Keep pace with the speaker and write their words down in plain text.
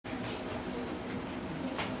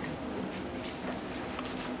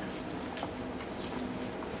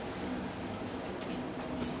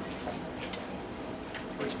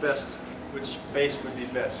best, which base would be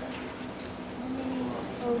best?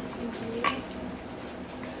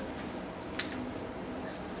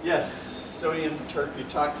 Yes, sodium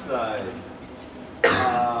terbutoxide,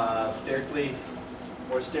 sterically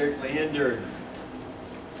or sterically hindered.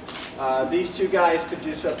 These two guys could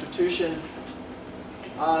do substitution.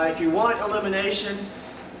 If you want elimination,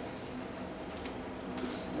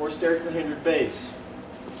 more sterically hindered base.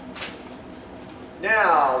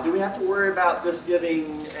 Now, do we have to worry about this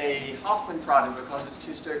giving a Hoffman product because it's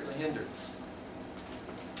too sterically hindered?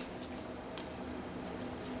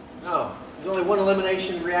 No. There's only one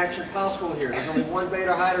elimination reaction possible here. There's only one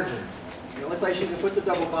beta hydrogen. The only place you can put the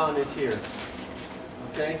double bond is here.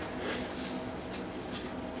 Okay?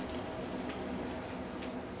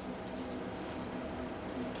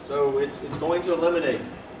 So it's going to eliminate.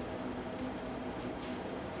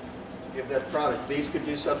 Give that product. These could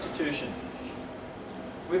do substitution.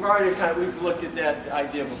 We've looked at that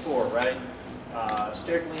idea before, right?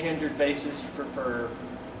 Sterically hindered bases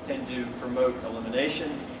tend to promote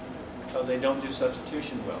elimination because they don't do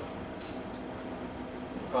substitution well.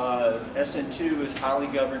 Because SN2 is highly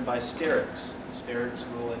governed by sterics. Sterics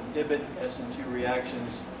will inhibit SN2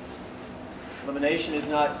 reactions. Elimination is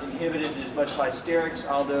not inhibited as much by sterics,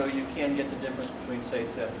 although you can get the difference between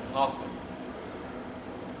Seth and Hoffman.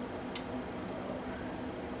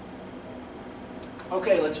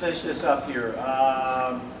 Okay, let's finish this up here.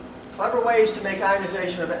 Clever ways to make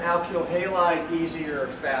ionization of an alkyl halide easier or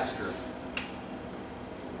faster.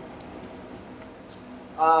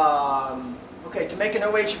 Okay, to make an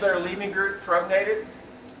OH a better leaving group, protonate it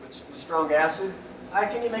with strong acid. How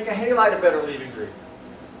can you make a halide a better leaving group?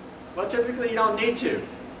 Well, typically you don't need to.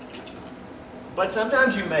 But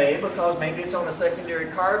sometimes you may, because maybe it's on a secondary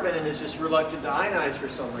carbon and it's just reluctant to ionize for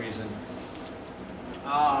some reason.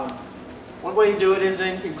 One way to do it is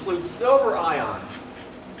to include silver ion.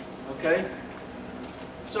 Okay?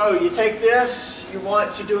 So you take this, you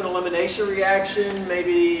want to do an elimination reaction,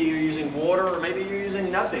 maybe you're using water or maybe you're using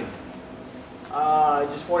nothing.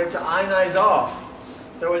 Just want it to ionize off.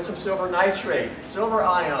 Throw in some silver nitrate, silver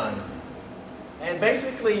ion. And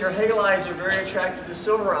basically your halides are very attracted to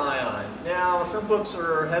silver ion. Now some books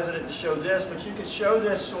are hesitant to show this, but you could show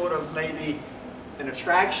this sort of maybe an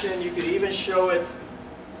attraction. You could even show it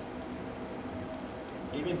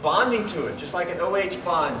even bonding to it, just like an OH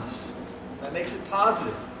bonds. That makes it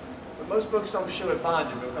positive. But most books don't show it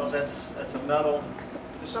bonded because that's a metal.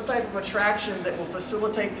 There's some type of attraction that will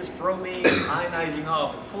facilitate this bromine ionizing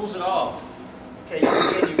off. It pulls it off. Okay,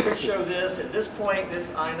 again, you could show this. At this point, this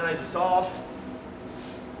ionizes off.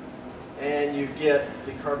 And you get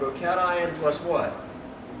the carbocation plus what?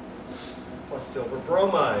 Plus silver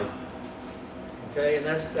bromide. Okay, and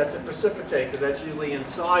that's a precipitate because that's usually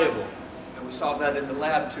insoluble. And we saw that in the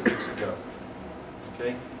lab 2 weeks ago.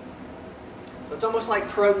 Okay? So it's almost like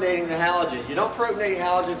protonating the halogen. You don't protonate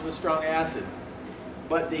halogens with strong acid.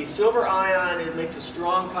 But the silver ion, it makes a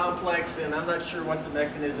strong complex, and I'm not sure what the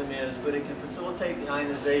mechanism is, but it can facilitate the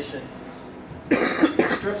ionization. It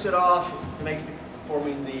strips it off, it makes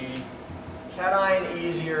forming the cation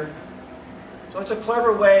easier. So it's a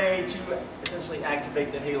clever way to essentially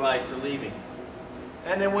activate the halide for leaving.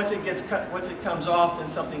 And then once it comes off, then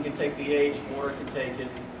something can take the H, water can take it,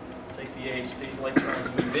 take the H. These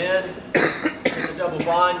electrons move in. There's a double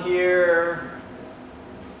bond here.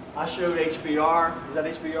 I showed HBr. Is that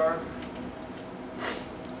HBr?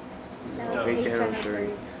 No.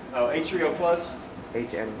 HNO3. Oh, H3O plus?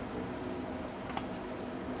 HN.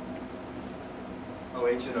 Oh,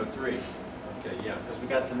 HNO3. Okay, yeah, because we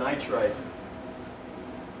got the nitrite.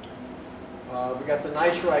 We got the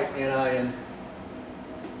nitrite anion.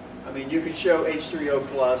 I mean, you could show H3O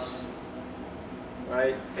plus,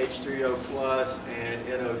 right? H3O plus and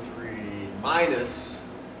NO3 minus.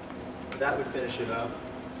 That would finish it up.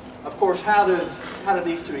 Of course, how do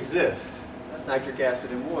these two exist? That's nitric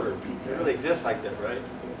acid and water. They really exist like that, right?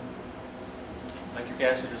 Nitric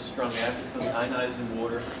acid is a strong acid, so it's ionized in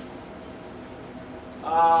water.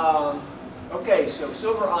 Okay, so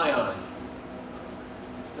silver ion.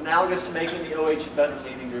 It's analogous to making the OH a better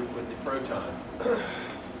leaving group with the proton.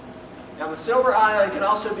 Now the silver ion can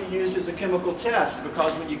also be used as a chemical test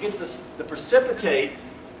because when you get the precipitate,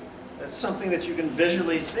 that's something that you can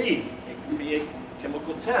visually see. It can be a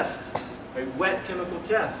chemical test, a wet chemical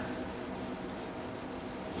test.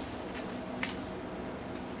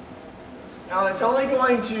 Now it's only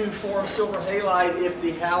going to form silver halide if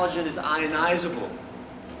the halogen is ionizable.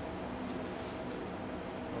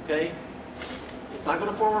 Okay? It's not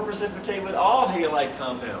going to form a precipitate with all halide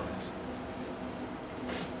compounds.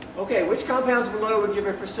 Okay, which compounds below would give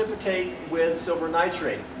a precipitate with silver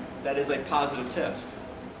nitrate? That is a positive test.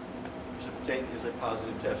 state is a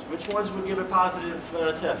positive test. Which ones would give a positive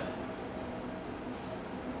test?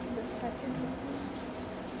 The second one.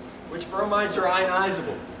 Which bromides are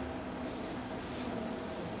ionizable?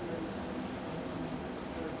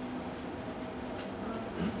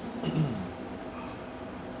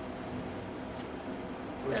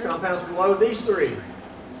 Which compounds below these three?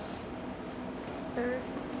 Third.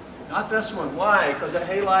 Not this one. Why? Because the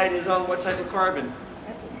halide is on what type of carbon?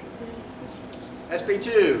 sp2.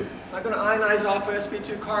 sp2. It's not going to ionize off of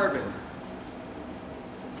sp2 carbon.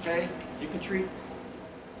 Okay? You can treat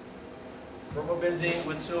bromobenzene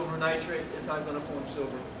with silver nitrate. It's not going to form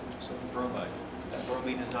silver bromide. That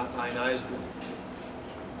bromine is not ionizable.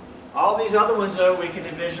 All these other ones, though, we can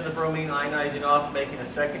envision the bromine ionizing off, making a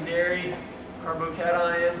secondary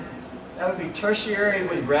carbocation. That would be tertiary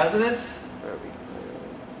with resonance.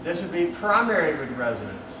 This would be primary with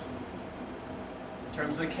resonance. In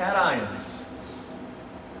terms of cations.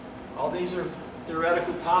 All these are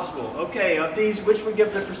theoretically possible. Okay, of these, which would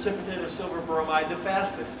give the precipitate of silver bromide the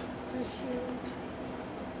fastest? Tertiary.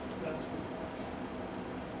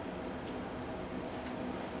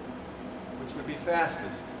 Which would be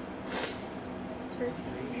fastest?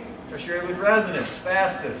 Tertiary. Tertiary with resonance,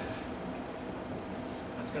 fastest.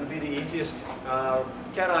 That's going to be the easiest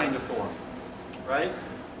cation to form, right?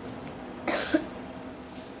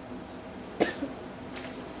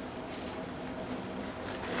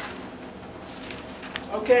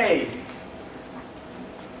 Okay.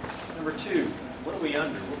 Number 2. What are we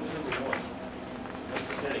under? What was number 1? What's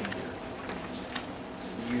the heading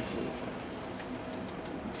here?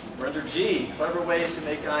 We're under G. Clever ways to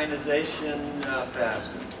make ionization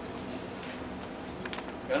faster.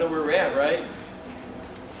 You know where we're at, right?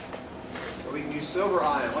 So we can use silver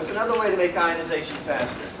ion. What's another way to make ionization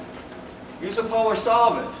faster? Use a polar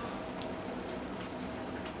solvent.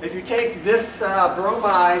 If you take this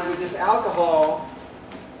bromide with this alcohol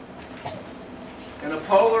and a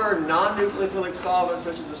polar non-nucleophilic solvent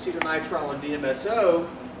such as acetonitrile and DMSO,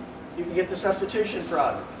 you can get the substitution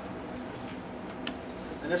product.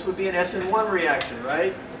 And this would be an SN1 reaction,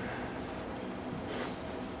 right?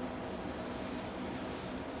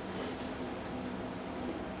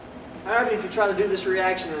 However, if you try to do this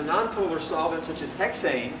reaction in a nonpolar solvent such as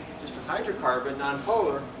hexane, just a hydrocarbon,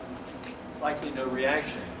 nonpolar, likely no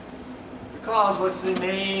reaction. Because what's the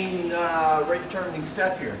main rate determining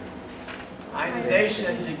step here?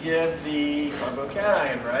 Ionization to give the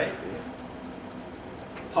carbocation, right?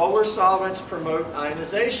 Polar solvents promote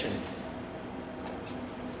ionization.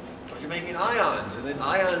 Because you're making ions, and then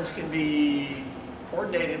ions can be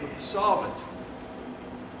coordinated with the solvent.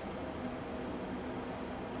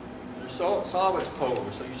 Your solvent's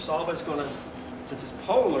polar, so your solvent's going to, since it's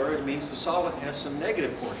polar, it means the solvent has some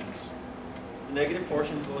negative portions. The negative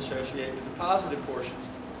portions will associate with the positive portions.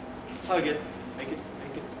 Hug it, make it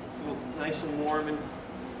feel nice and warm and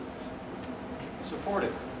support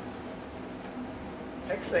it.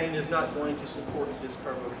 Hexane is not going to support this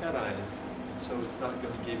carbocation, so it's not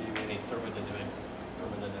going to give you any thermodynamic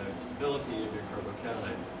stability of your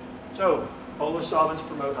carbocation. So, polar solvents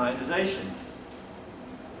promote ionization.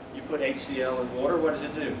 You put HCl in water, what does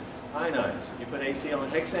it do? Ionize. You put HCl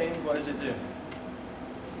in hexane, what does it do?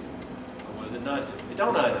 Or what does it not do? It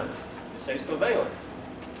don't ionize. It stays covalent.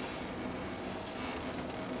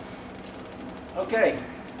 Okay.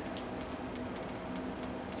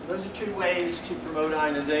 So those are 2 ways to promote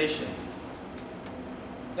ionization.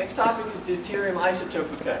 Next topic is deuterium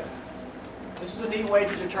isotope effect. This is a neat way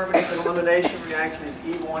to determine if an elimination reaction is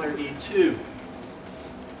E1 or E2.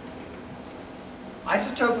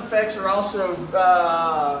 Isotope effects are also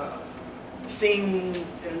seen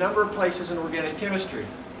in a number of places in organic chemistry.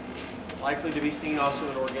 Likely to be seen also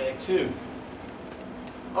in organic too.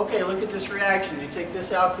 Okay, look at this reaction. You take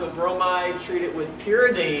this alkyl bromide, treat it with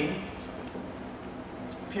pyridine.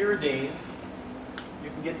 It's pyridine. You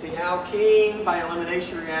can get the alkene by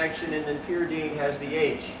elimination reaction, and then pyridine has the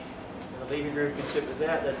H. And the leaving group can sit with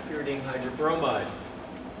that. That's pyridine hydrobromide.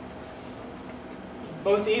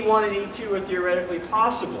 Both E1 and E2 are theoretically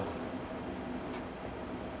possible.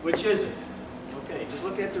 Which is it? Okay, just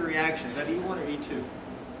look at the reaction. Is that E1 or E2?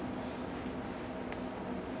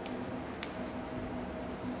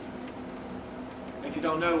 If you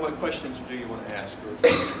don't know, what questions do you want to ask? Or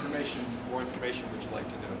more information would you like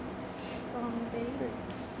to know? Strong base.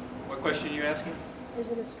 What question are you asking? Is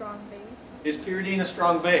it a strong base? Is pyridine a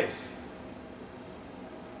strong base?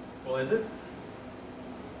 Well, is it?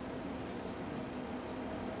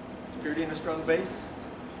 Is pyridine a strong base?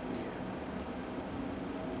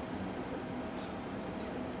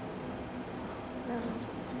 No.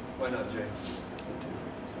 Why not, Jay?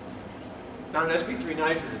 Not an sp3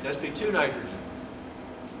 nitrogen, it's sp2 nitrogen.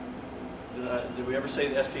 Did we ever say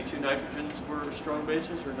the sp2 nitrogens were strong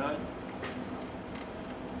bases or not?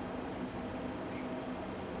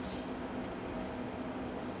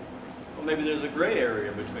 Well, maybe there's a gray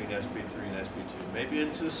area between sp3 and sp2. Maybe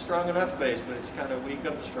it's a strong enough base, but it's kind of weak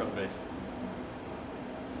up the strong base.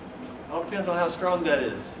 All depends on how strong that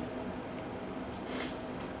is.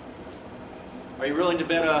 Are you willing to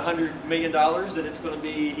bet $100 million that it's going to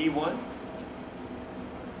be E1?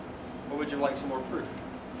 Or would you like some more proof?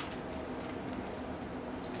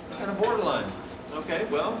 Kind of borderline. Okay,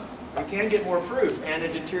 well, we can get more proof, and a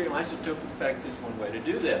deuterium isotope effect is one way to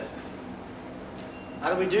do that.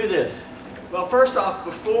 How do we do this? Well, first off,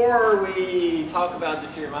 before we talk about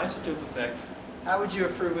deuterium isotope effect, how would you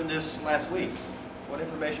have proven this last week? What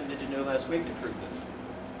information did you know last week to prove this?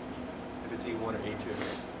 If it's E1 or E2?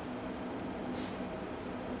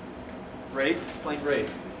 Rate? Explain rate.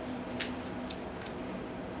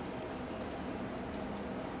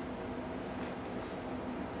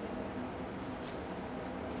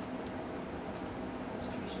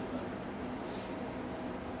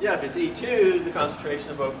 Yeah, if it's E2, the concentration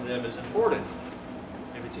of both of them is important.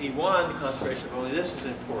 If it's E1, the concentration of only this is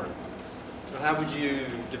important. So how would you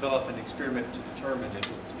develop an experiment to determine if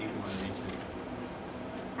it's E1 or E2?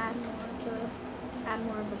 Add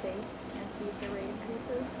more of the base and see if the rate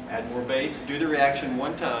increases. Add more base, do the reaction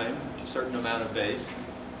one time, a certain amount of base,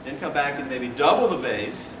 then come back and maybe double the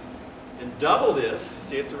base, and double this,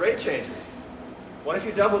 see if the rate changes. What if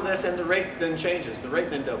you double this and the rate then changes? The rate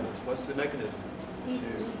then doubles. What's the mechanism?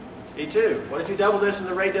 E2. E2. What if you double this and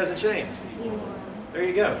the rate doesn't change? E1. There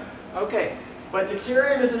you go. Okay, but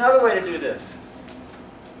deuterium is another way to do this.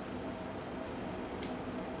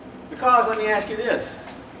 Because, let me ask you this.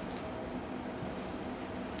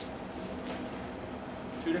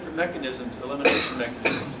 Two different mechanisms, elimination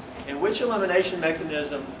mechanisms. And which elimination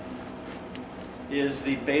mechanism is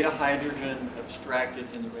the beta hydrogen abstracted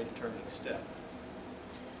in the rate determining step?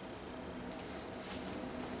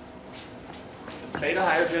 The beta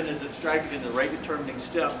hydrogen is abstracted in the rate determining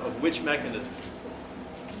step of which mechanism?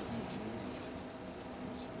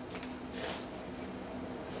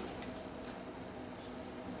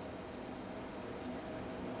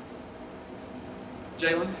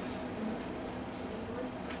 Jalen?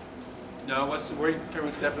 No, what's the rate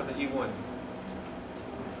determining step of an E1?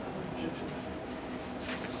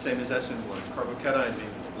 It's the same as SN1, carbocation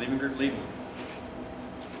leaving group leaving.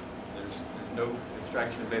 There's no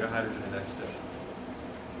extraction of beta hydrogen in that step.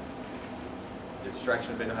 The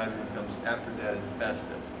extraction of beta hydrogen comes after that in the fast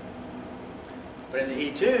step. But in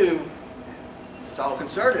the E2, it's all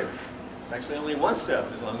concerted. It's actually only one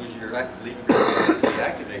step as long as your leaving group is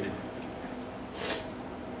deactivated.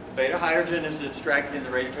 Beta hydrogen is abstracted in the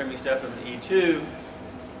rate determining step of the E2,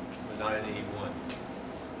 but not in the E1.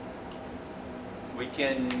 We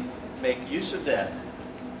can make use of that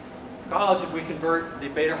because if we convert the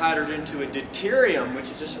beta hydrogen to a deuterium, which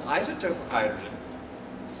is just an isotope of hydrogen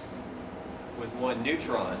with one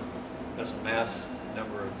neutron, that's a mass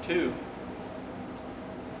number of 2,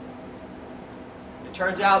 it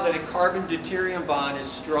turns out that a carbon deuterium bond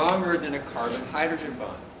is stronger than a carbon hydrogen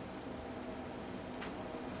bond.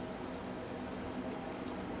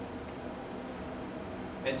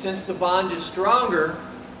 And since the bond is stronger,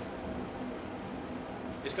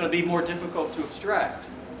 it's going to be more difficult to abstract.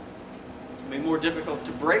 It's going to be more difficult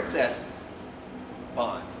to break that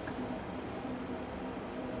bond.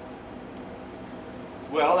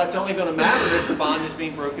 Well, that's only going to matter if the bond is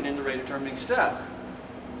being broken in the rate determining step.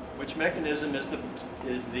 Which mechanism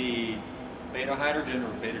is the beta hydrogen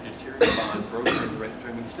or beta deuterium bond broken in the rate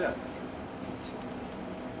determining step?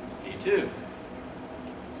 E2.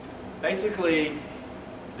 Basically,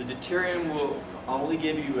 the deuterium will only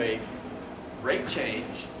give you a rate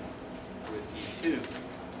change with E2.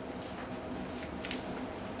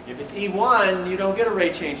 If it's E1, you don't get a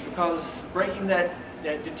rate change because breaking that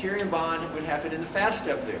deuterium bond would happen in the fast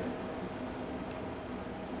step there.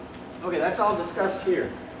 Okay, that's all discussed here.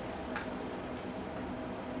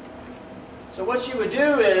 So what you would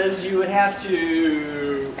do is you would have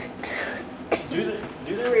to do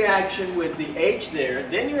the reaction with the H there,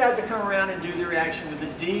 then you have to come around and do the reaction with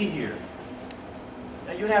the D here.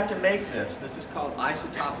 Now you have to make this. This is called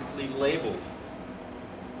isotopically labeled.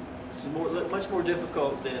 This is much more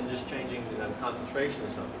difficult than just changing the concentration or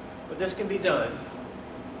something. But this can be done.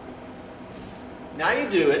 Now you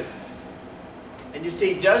do it, and you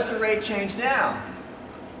see, does the rate change now?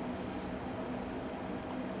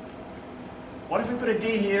 What if we put a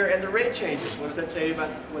D here and the rate changes? What does that tell you about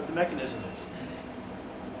what the mechanism is?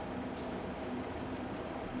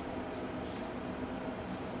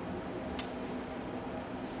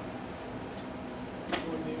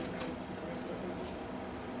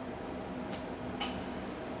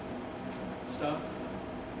 stuff?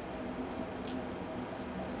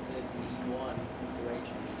 I'd say it's an E1, the rate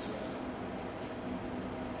change.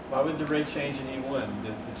 Why would the rate change in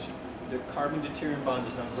E1? The carbon deuterium bond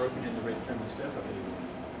is not broken in the rate determining step of E1.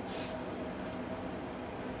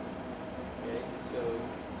 Okay, so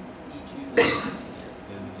E2 then.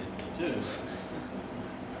 In E2.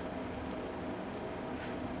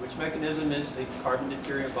 Which mechanism is the carbon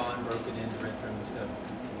deuterium bond broken in the rate determining step?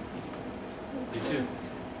 E2.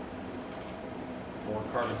 Or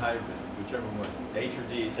carbon hydrogen, whichever one. H or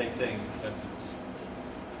D, same thing. Except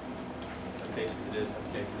some cases it is,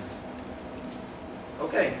 some cases.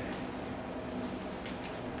 Okay.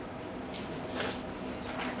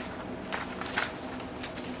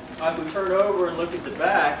 If we turn over and look at the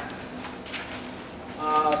back,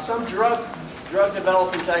 some drug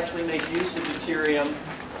developers actually make use of deuterium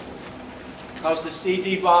because the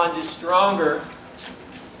CD bond is stronger.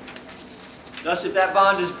 Thus, if that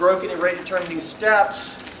bond is broken in rate determining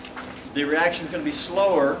steps, the reaction is going to be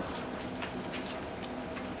slower.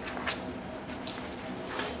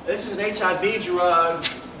 This is an HIV drug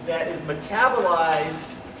that is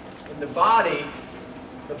metabolized in the body.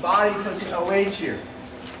 The body puts an OH here.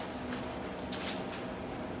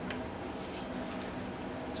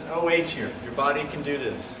 It's an OH here. Your body can do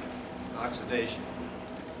this. Oxidation.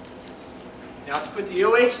 Now, to put the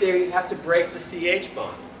OH there, you have to break the CH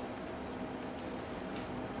bond.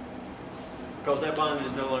 Because that bond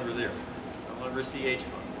is no longer there. No longer a CH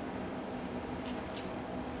bond.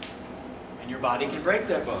 And your body can break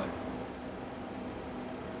that bond.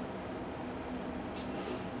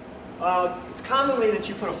 It's commonly that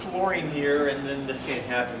you put a fluorine here, and then this can't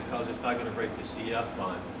happen because it's not going to break the CF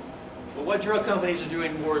bond. But what drug companies are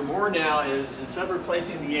doing more and more now is, instead of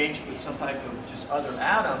replacing the H with some type of just other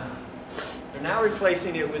atom, they're now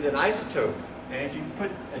replacing it with an isotope. And if you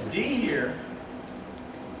put a D here,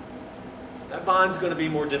 that bond's going to be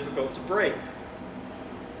more difficult to break.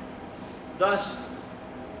 Thus,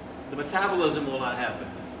 the metabolism will not happen.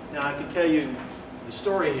 Now, I can tell you the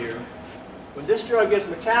story here. When this drug gets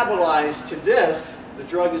metabolized to this, the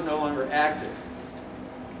drug is no longer active.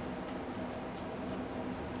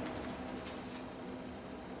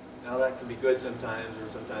 Now, that can be good sometimes, or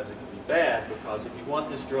sometimes it can be bad, because if you want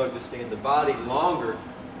this drug to stay in the body longer,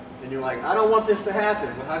 then you're like, I don't want this to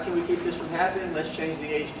happen. Well, how can we keep this from happening? Let's change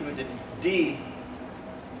the H to a D.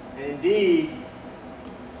 And in D,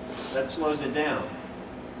 that slows it down.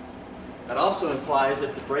 That also implies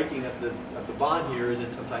that the breaking of the bond here is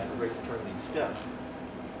in some type of rate determining step.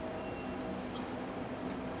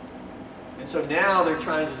 And so now they're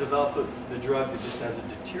trying to develop the drug that just has a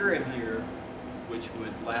deuterium here, which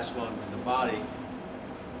would last longer in the body.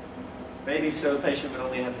 Maybe so the patient would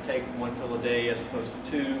only have to take 1 pill a day as opposed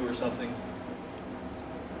to 2 or something.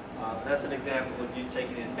 That's an example of you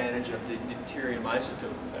taking advantage of the deuterium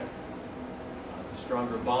isotope effect. The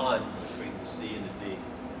stronger bond between the C and the D.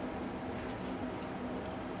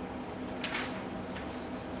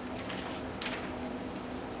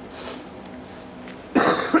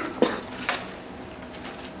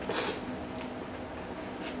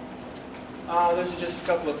 Those are just a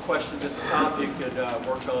couple of questions at the top you could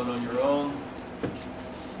work on your own.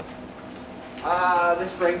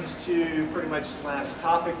 This brings us to pretty much the last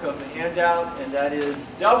topic of the handout, and that is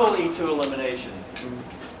double E2 elimination.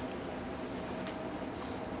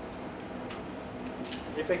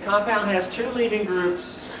 If a compound has 2 leaving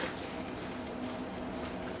groups,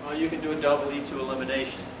 well, you can do a double E2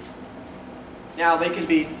 elimination. Now, they can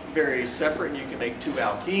be very separate, and you can make 2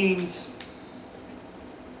 alkenes.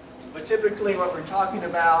 But typically what we're talking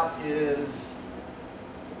about is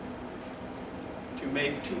to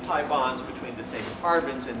make 2 pi bonds between the same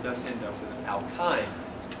carbons and thus end up with an alkyne.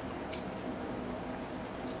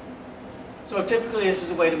 So typically this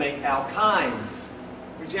is a way to make alkynes.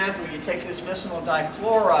 For example, you take this vicinal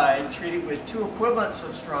dichloride, treat it with 2 equivalents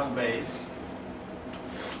of strong base.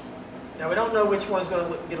 Now we don't know which one's going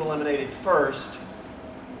to get eliminated first,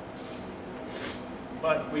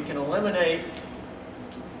 but we can eliminate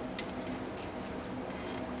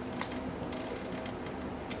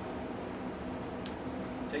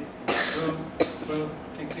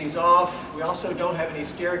take these off. We also don't have any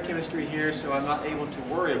stereochemistry here, so I'm not able to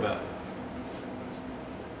worry about it.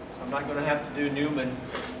 So I'm not going to have to do Newman.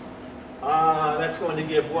 That's going to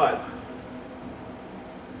give what?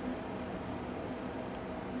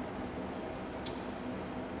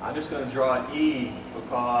 I'm just going to draw an E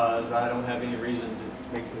because I don't have any reason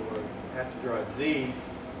that makes me want to have to draw a Z.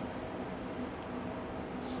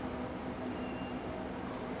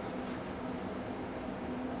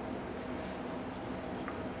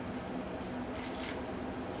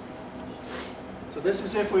 So So this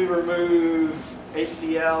is if we remove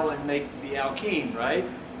HCl and make the alkene, right?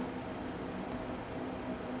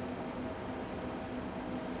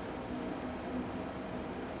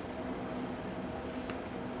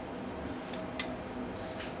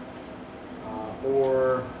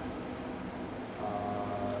 Or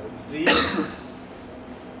Z. In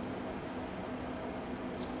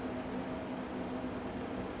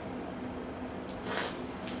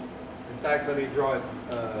fact, let me draw it.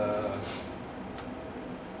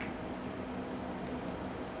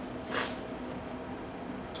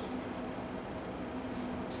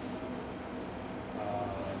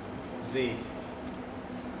 Z.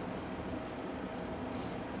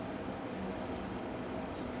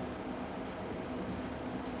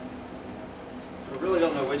 So I really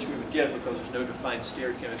don't know which we would get because there's no defined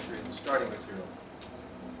stereochemistry in the starting material.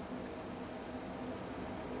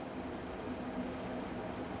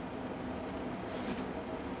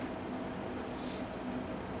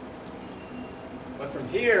 But from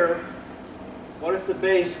here, what if the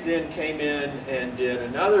base then came in and did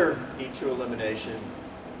another E2 elimination?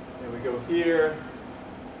 And we go here,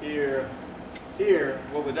 here, here,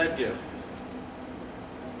 what would that give?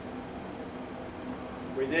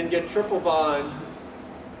 We then get triple bond.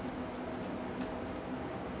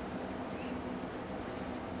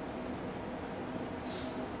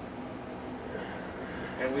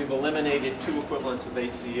 And we've eliminated 2 equivalents of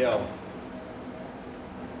HCl.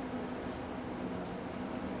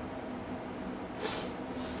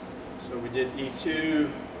 So we did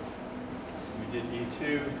E2, we did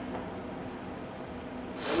E2,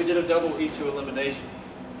 and we did a double E2 elimination.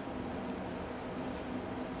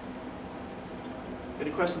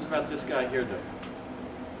 Any questions about this guy here, though?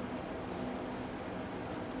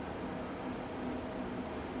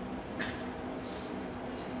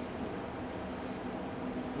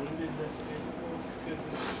 We did this before because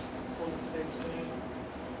it's on the same side.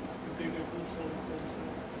 The bigger group's on the same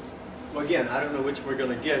side. Well, again, I don't know which we're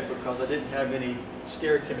going to get because I didn't have any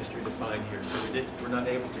stereochemistry defined here, so we're not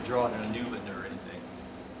able to draw it in a Newman or anything.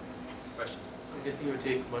 Questions? I'm guessing it would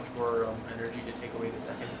take much more energy to take away the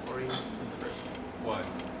second fluorine than the first. Why?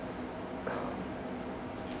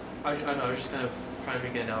 I don't know, I was just kind of trying to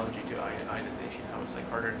make an analogy to ionization, how it's like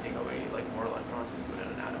harder to take away like more electrons just put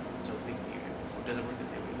in an atom. So I was thinking, does it work the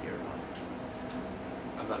same way here or not?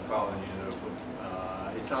 I'm not following you, though.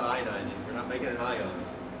 It's not ionizing. We're not making an ion.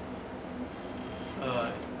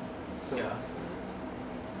 Yeah.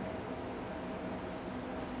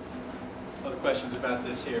 Other questions about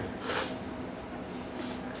this here?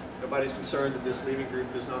 Nobody's concerned that this leaving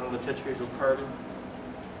group is not on a tetrahedral carbon?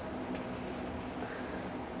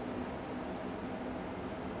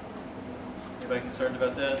 Anybody concerned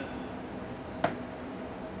about that?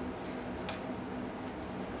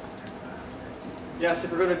 Yes,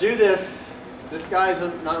 if we're going to do this, this guy's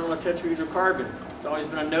not on a tetrahedral carbon. It's always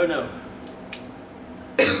been a no-no.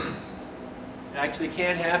 It actually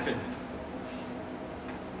can happen.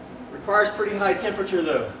 Requires pretty high temperature,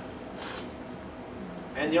 though.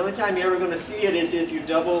 And the only time you're ever going to see it is if you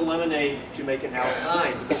double eliminate to make an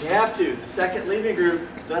alkyne, because you have to. The second leaving group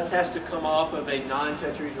thus has to come off of a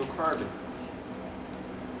non-tetrahedral carbon.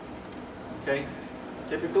 Okay?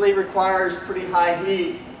 Typically requires pretty high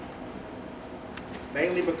heat,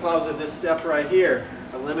 mainly because of this step right here,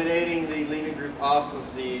 eliminating the leaving group off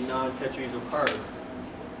of the non-tetrahedral carbon.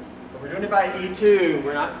 If we're doing it by E2,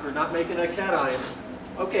 we're not making a cation.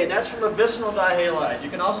 Okay, that's from a vicinal dihalide. You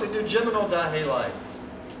can also do geminal dihalides.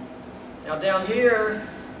 Now down here,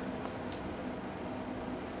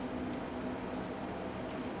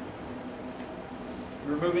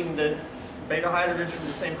 we're removing the beta hydrogens from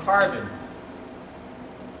the same carbon.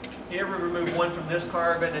 Here we remove one from this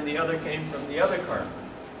carbon and the other came from the other carbon.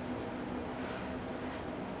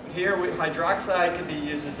 But here hydroxide can be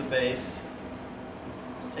used as a base.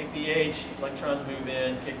 Take the H, electrons move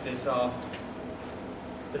in, kick this off.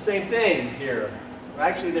 The same thing here. Well,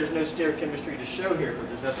 actually, there's no stereochemistry to show here, but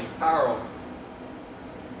there's nothing chiral.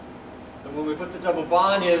 So when we put the double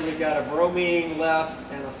bond in, we've got a bromine left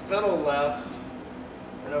and a phenyl left.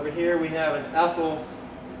 And over here we have an ethyl.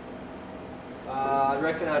 I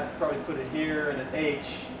reckon I'd probably put it here and an H.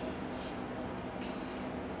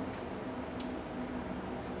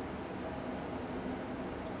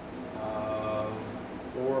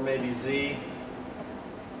 Or maybe Z.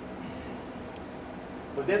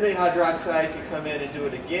 But then the hydroxide can come in and do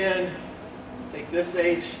it again. Take this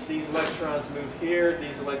H, these electrons move here,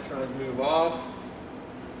 these electrons move off,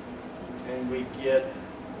 and we get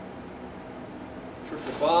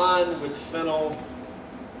triple bond with phenyl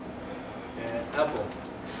and ethyl.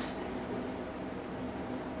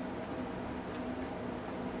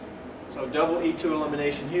 So double E2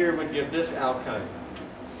 elimination here would give this alkyne.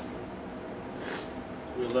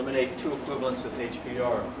 We eliminate 2 equivalents of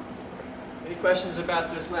HBr. Any questions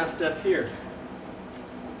about this last step here?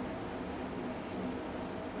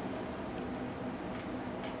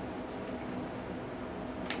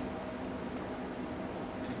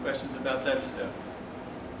 Any questions about that step?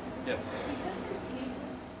 Yeah. Because there's heat,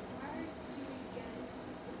 why do we get the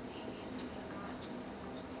and not just the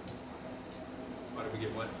first thing? Why do we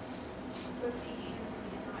get what? With the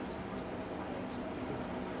and not just the first thing product? Because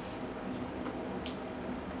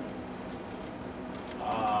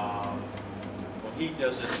Well, heat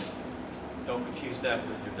doesn't, don't confuse that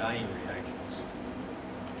with your dying reactions.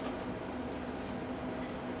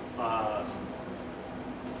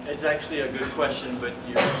 It's actually a good question, but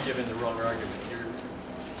you're giving the wrong argument. Your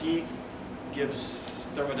heat gives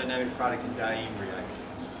thermodynamic product in dying reactions.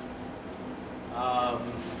 I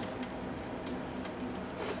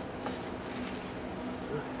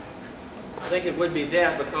think it would be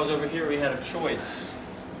that because over here we had a choice.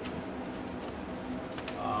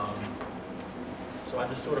 So I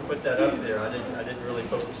just sort of put that up there. I didn't really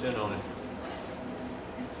focus in on it.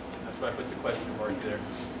 That's why I put the question mark there.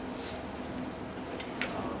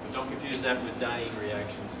 But don't confuse that with dying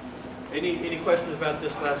reactions. Any questions about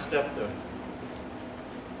this last step though?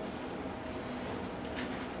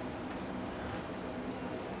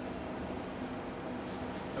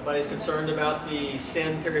 Nobody's concerned about the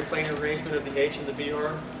SYN periplanar arrangement of the H and the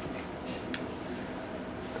Br?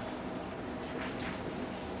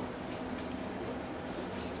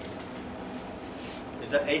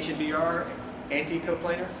 Is that H and Br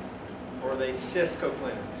anti-coplanar? Or are they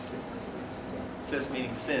cis-coplanar? Cis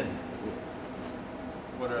meaning SYN.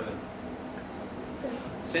 What are they?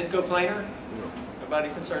 SYN coplanar? Nobody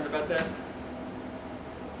concerned about that?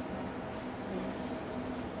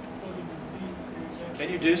 Can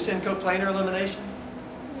you do SYN coplanar elimination?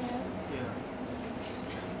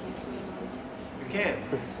 You can.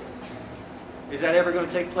 Is that ever going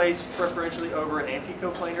to take place preferentially over an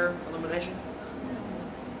anti-coplanar elimination?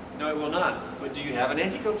 No, it will not. But do you have an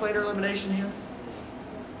anti-coplanar elimination here?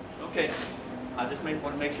 Okay. I just want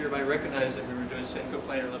to make sure everybody recognized that we were doing SYN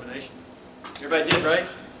coplanar elimination. Everybody did, right?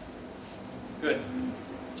 Good.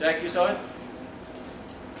 Jack, you saw it?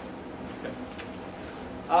 Okay.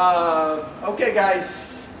 Okay,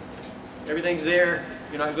 guys. Everything's there.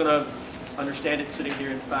 You're not going to understand it sitting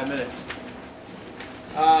here in 5 minutes.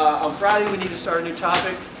 On Friday, we need to start a new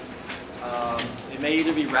topic. It may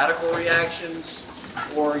either be radical reactions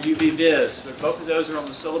or UV vis, but both of those are on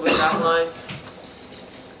the syllabus outline.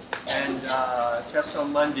 And test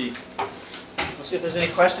on Monday. We'll see if there's any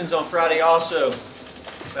questions on Friday also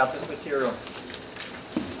about this material.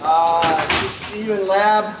 See you in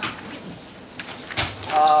lab.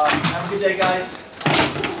 Have a good day, guys.